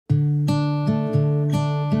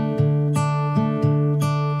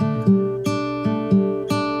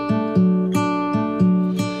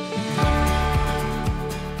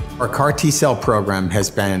Our CAR T-cell program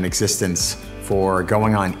has been in existence for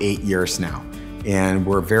going on 8 years now, and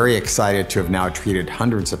we're very excited to have now treated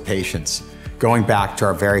hundreds of patients, going back to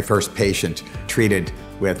our very first patient treated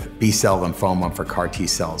with B-cell lymphoma for CAR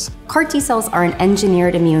T-cells. CAR T-cells are an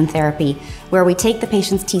engineered immune therapy where we take the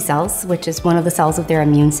patient's T-cells, which is one of the cells of their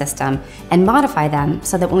immune system, and modify them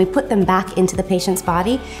so that when we put them back into the patient's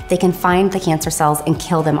body, they can find the cancer cells and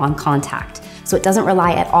kill them on contact. So it doesn't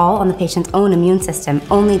rely at all on the patient's own immune system,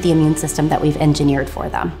 only the immune system that we've engineered for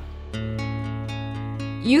them.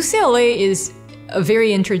 UCLA is a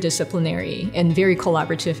very interdisciplinary and very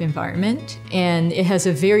collaborative environment, and it has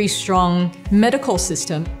a very strong medical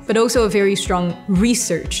system, but also a very strong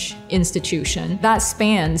research institution that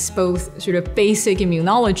spans both sort of basic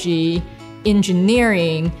immunology,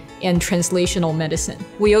 engineering, and translational medicine.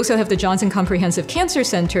 We also have the Jonsson Comprehensive Cancer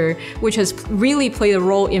Center, which has really played a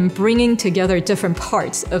role in bringing together different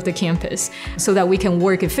parts of the campus so that we can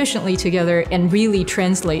work efficiently together and really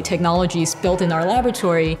translate technologies built in our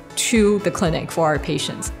laboratory to the clinic for our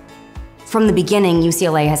patients. From the beginning,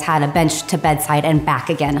 UCLA has had a bench to bedside and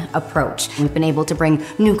back again approach. We've been able to bring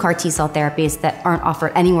new CAR T-cell therapies that aren't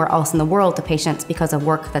offered anywhere else in the world to patients because of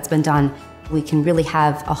work that's been done. We can really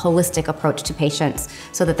have a holistic approach to patients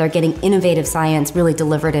so that they're getting innovative science really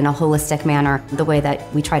delivered in a holistic manner, the way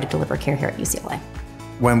that we try to deliver care here at UCLA.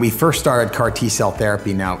 When we first started CAR T-cell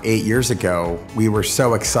therapy now 8 years ago, we were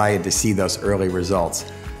so excited to see those early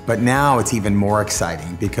results. But now it's even more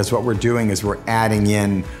exciting because what we're doing is we're adding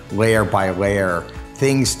in layer by layer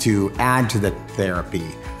things to add to the therapy,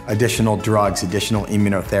 additional drugs, additional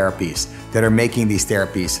immunotherapies that are making these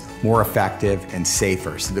therapies more effective and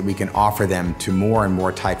safer so that we can offer them to more and more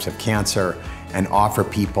types of cancer and offer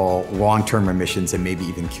people long-term remissions and maybe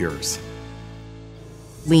even cures.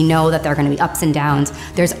 We know that there are going to be ups and downs.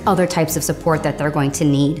 There's other types of support that they're going to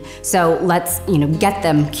need. So let's, get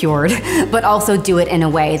them cured, but also do it in a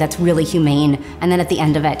way that's really humane. And then at the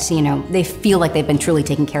end of it, they feel like they've been truly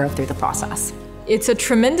taken care of through the process. It's a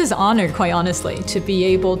tremendous honor, quite honestly, to be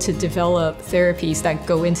able to develop therapies that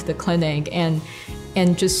go into the clinic and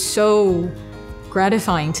just so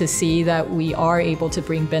gratifying to see that we are able to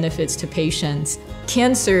bring benefits to patients.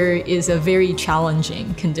 Cancer is a very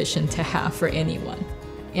challenging condition to have for anyone.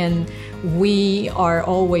 And we are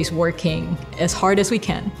always working as hard as we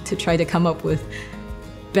can to try to come up with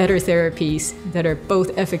better therapies that are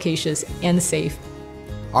both efficacious and safe.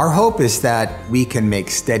 Our hope is that we can make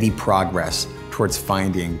steady progress towards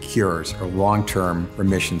finding cures or long-term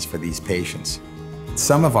remissions for these patients.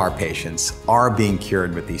 Some of our patients are being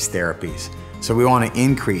cured with these therapies, so we want to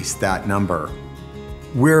increase that number.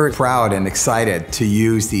 We're proud and excited to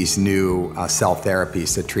use these new cell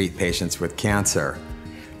therapies to treat patients with cancer.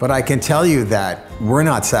 But I can tell you that we're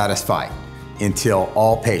not satisfied until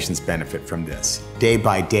all patients benefit from this. Day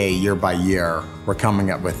by day, year by year, we're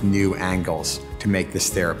coming up with new angles to make this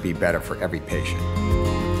therapy better for every patient.